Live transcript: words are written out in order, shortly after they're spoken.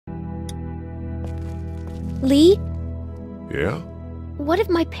Lee? Yeah? What if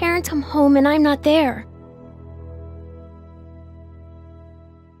my parents come home and I'm not there?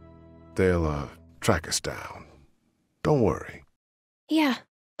 They'll, track us down. Don't worry. Yeah,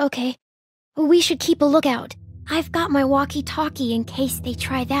 okay. We should keep a lookout. I've got my walkie-talkie in case they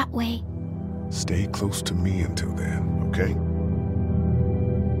try that way. Stay close to me until then, okay?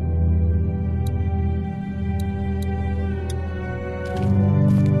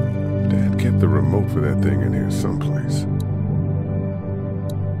 Dad kept the remote for that thing in here someplace.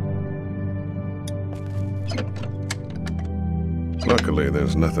 Luckily,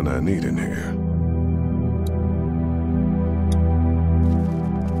 there's nothing I need in here.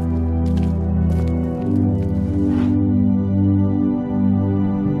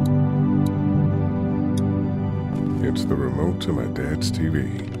 It's the remote to my dad's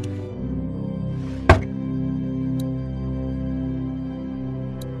TV.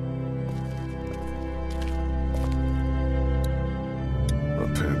 My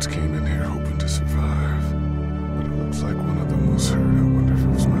parents came in here hoping to survive, but it looks like one of them was hurt. I wonder if it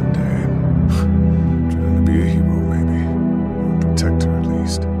was my dad. Trying to be a hero, maybe. Or a protector, at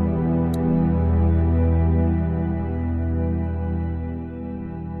least.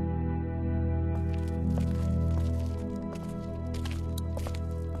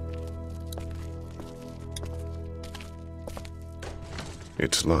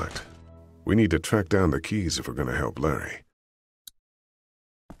 It's locked. We need to track down the keys if we're gonna help Larry.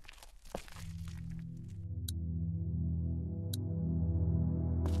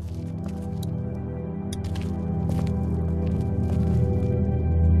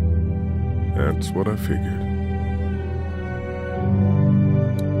 That's what I figured.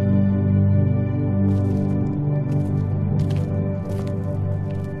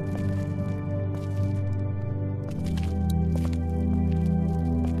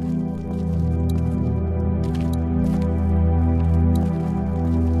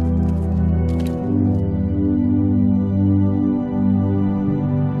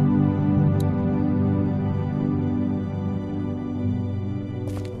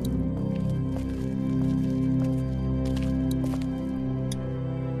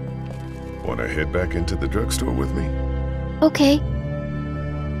 Want to head back into the drugstore with me? Okay.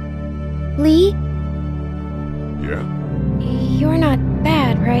 Lee? Yeah? You're not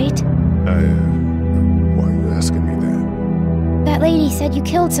bad, right? Why are you asking me that? That lady said you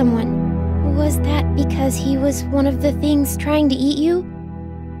killed someone. Was that because he was one of the things trying to eat you?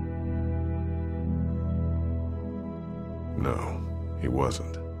 No, he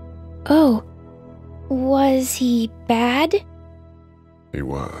wasn't. Oh. Was he bad? He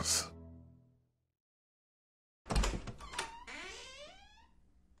was.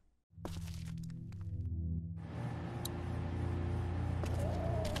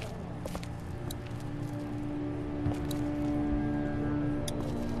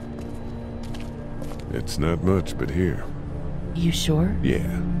 It's not much, but here. You sure?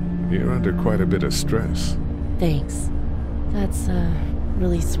 Yeah. You're under quite a bit of stress. Thanks. That's,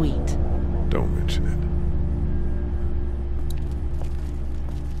 really sweet. Don't mention it.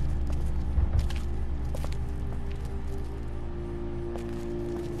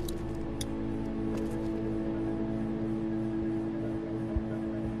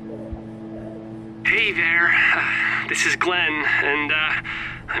 Hey there, this is Glenn, and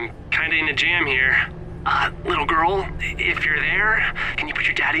I'm kinda in a jam here. Little girl, if you're there, can you put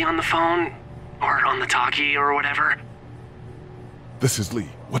your daddy on the phone? Or on the talkie or whatever? This is Lee.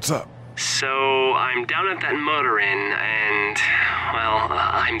 What's up? So, I'm down at that motor inn, and, well,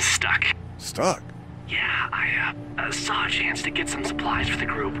 I'm stuck. Stuck? Yeah, I saw a chance to get some supplies for the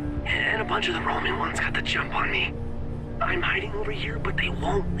group, and a bunch of the Roman ones got the jump on me. I'm hiding over here, but they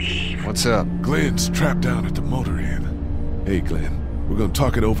won't leave. What's up? Glenn's trapped down at the motor inn. Hey, Glenn. We're gonna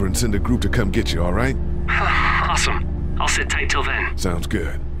talk it over and send a group to come get you, all right? Awesome. I'll sit tight till then. Sounds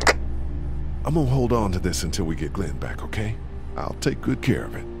good. I'm gonna hold on to this until we get Glenn back, okay? I'll take good care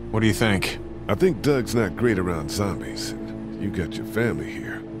of it. What do you think? I think Doug's not great around zombies, and you got your family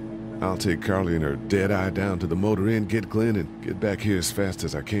here. I'll take Carly and her dead eye down to the motor inn, get Glenn, and get back here as fast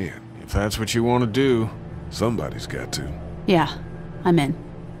as I can. If that's what you want to do. Somebody's got to. Yeah, I'm in.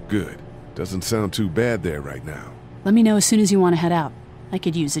 Good. Doesn't sound too bad there right now. Let me know as soon as you want to head out. I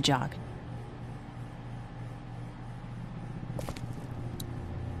could use a jog.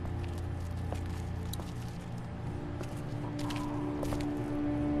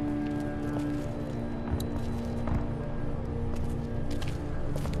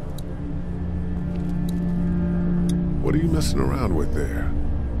 What are you messing around with there?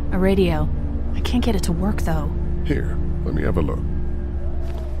 A radio. I can't get it to work, though. Here, let me have a look.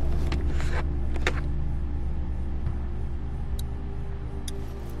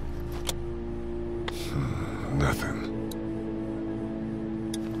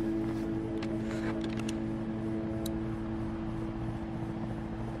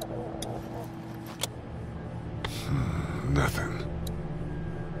 nothing.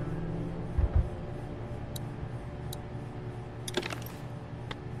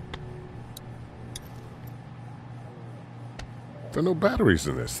 There are no batteries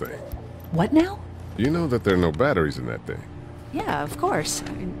in this thing. What now? You know that there are no batteries in that thing. Yeah, of course.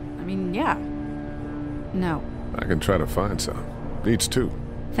 I mean, yeah. No. I can try to find some. Needs two.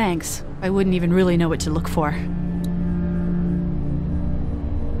 Thanks. I wouldn't even really know what to look for.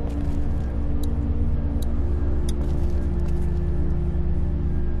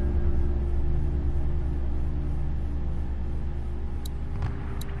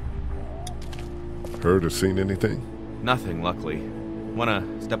 Heard or seen anything? Nothing, luckily. Wanna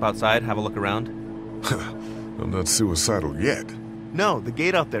step outside, have a look around? I'm not suicidal yet. No, the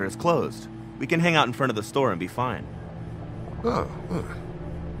gate out there is closed. We can hang out in front of the store and be fine. Oh,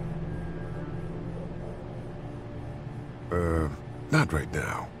 not right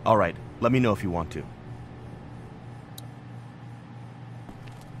now. All right, let me know if you want to.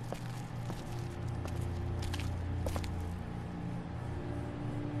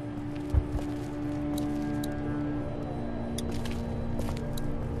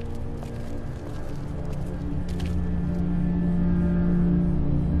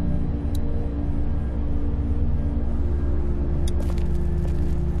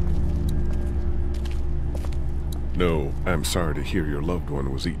 No, I'm sorry to hear your loved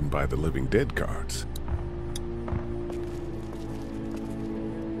one was eaten by the living dead guards.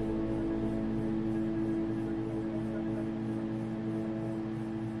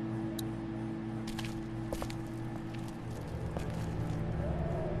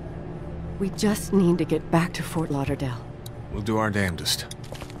 We just need to get back to Fort Lauderdale. We'll do our damnedest.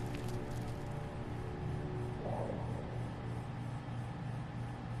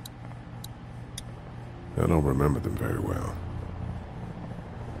 I don't remember them very well.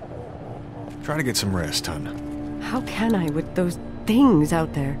 Try to get some rest, hon. How can I with those things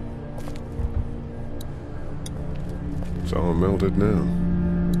out there? It's all melted now.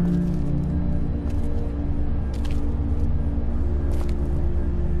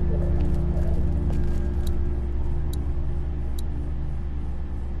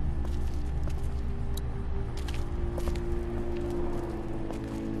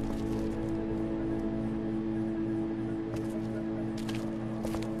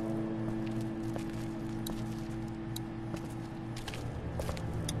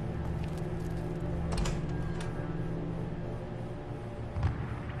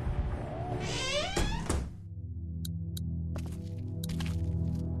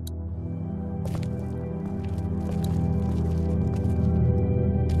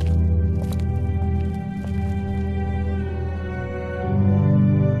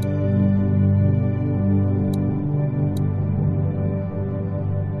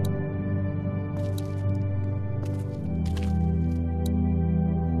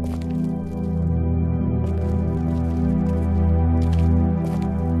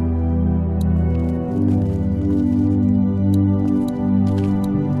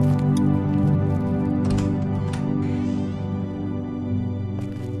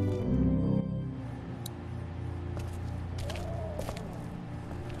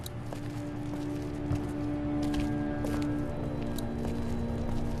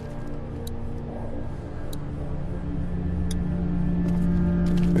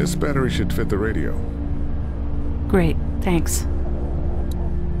 This battery should fit the radio. Great, thanks.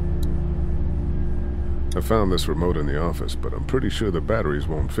 I found this remote in the office, but I'm pretty sure the batteries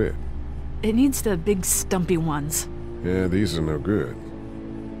won't fit. It needs the big stumpy ones. Yeah, these are no good.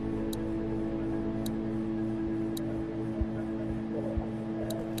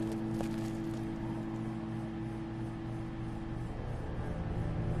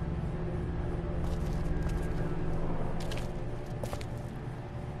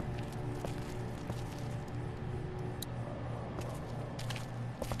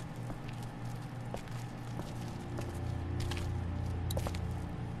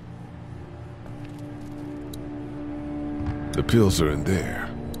 The pills are in there.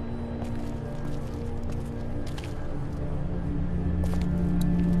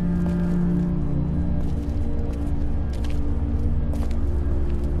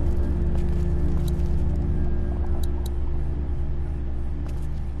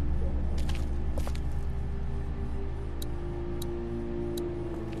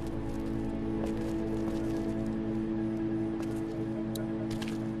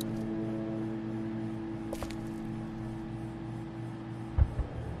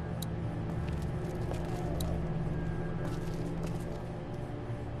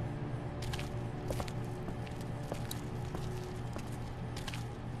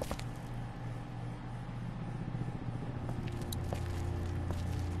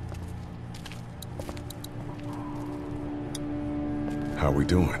 How we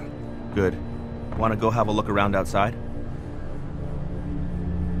doing? Good. Want to go have a look around outside?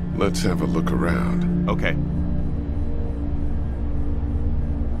 Let's have a look around. Okay.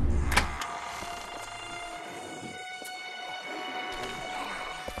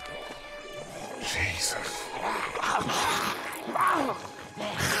 Jesus.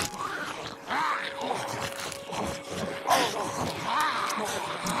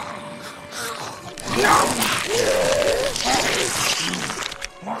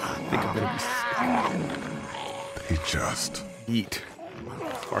 Think I'm gonna They just... eat.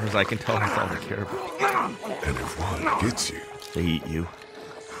 As far as I can tell, that's all they care about. And if one gets you... They eat you.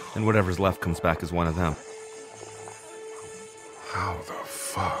 And whatever's left comes back as one of them. How the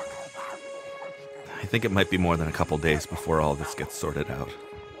fuck? I think it might be more than a couple days before all this gets sorted out.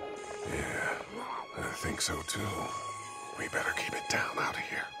 Yeah, I think so too. We better keep it down out of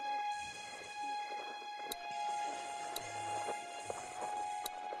here.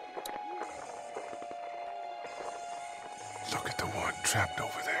 Look at the one trapped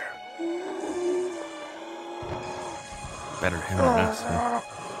over there. Better him than us, huh?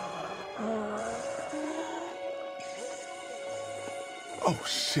 Oh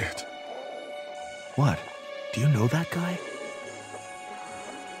shit. What? Do you know that guy?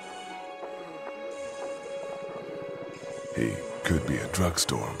 He could be a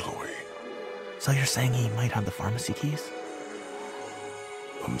drugstore employee. So you're saying he might have the pharmacy keys?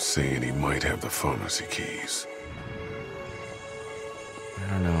 I'm saying he might have the pharmacy keys. I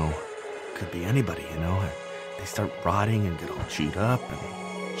don't know. Could be anybody, you know? They start rotting and get all chewed up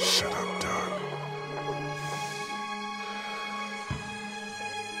and... Shut up, Doug.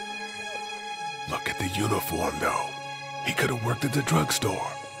 Look at the uniform, though. He could have worked at the drugstore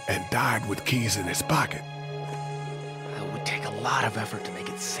and died with keys in his pocket. It would take a lot of effort to make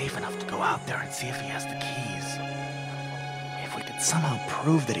it safe enough to go out there and see if he has the keys. If we could somehow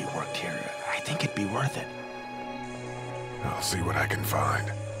prove that he worked here, I think it'd be worth it. I'll see what I can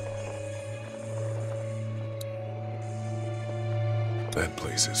find. That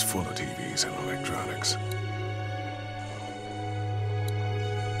place is full of TVs and electronics.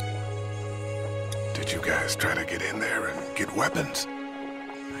 Did you guys try to get in there and get weapons?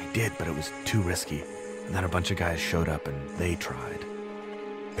 I did, but it was too risky. And then a bunch of guys showed up and they tried.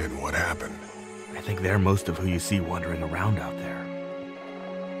 And what happened? I think they're most of who you see wandering around out there.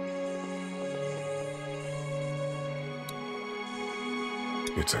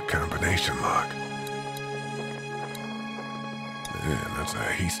 It's a combination lock. Man, that's a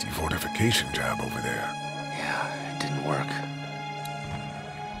hasty fortification job over there. Yeah, it didn't work.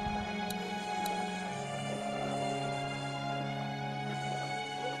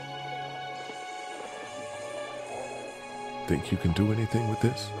 Think you can do anything with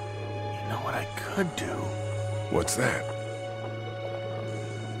this? You know what I could do? What's that?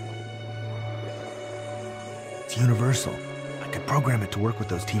 It's universal. I could program it to work with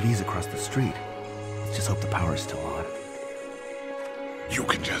those TVs across the street. Let's just hope the power's still on. You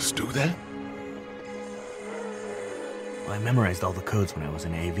can just do that? Well, I memorized all the codes when I was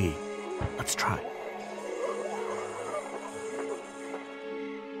in AV. Let's try.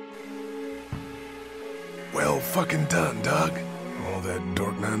 Well fucking done, Doug. All that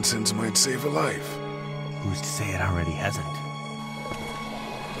dork nonsense might save a life. Who's to say it already hasn't?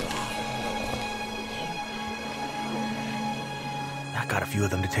 That got a few of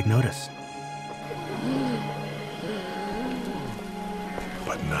them to take notice.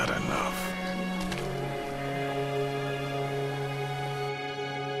 But not enough.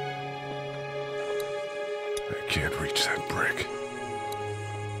 I can't reach that brick.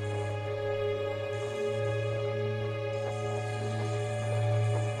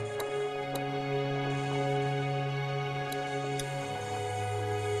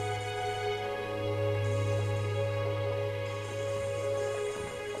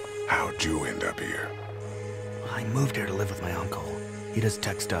 How'd you end up here? Well, I moved here to live with my uncle. He does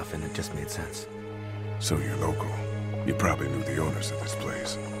tech stuff, and it just made sense. So you're local. You probably knew the owners of this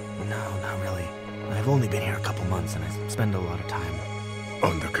place. No, not really. I've only been here a couple months, and I spend a lot of time...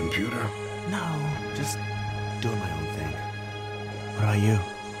 On the computer? No, just doing my own thing. What about you?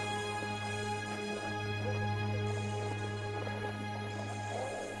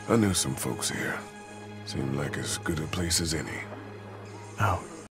 I knew some folks here. Seemed like as good a place as any. Oh,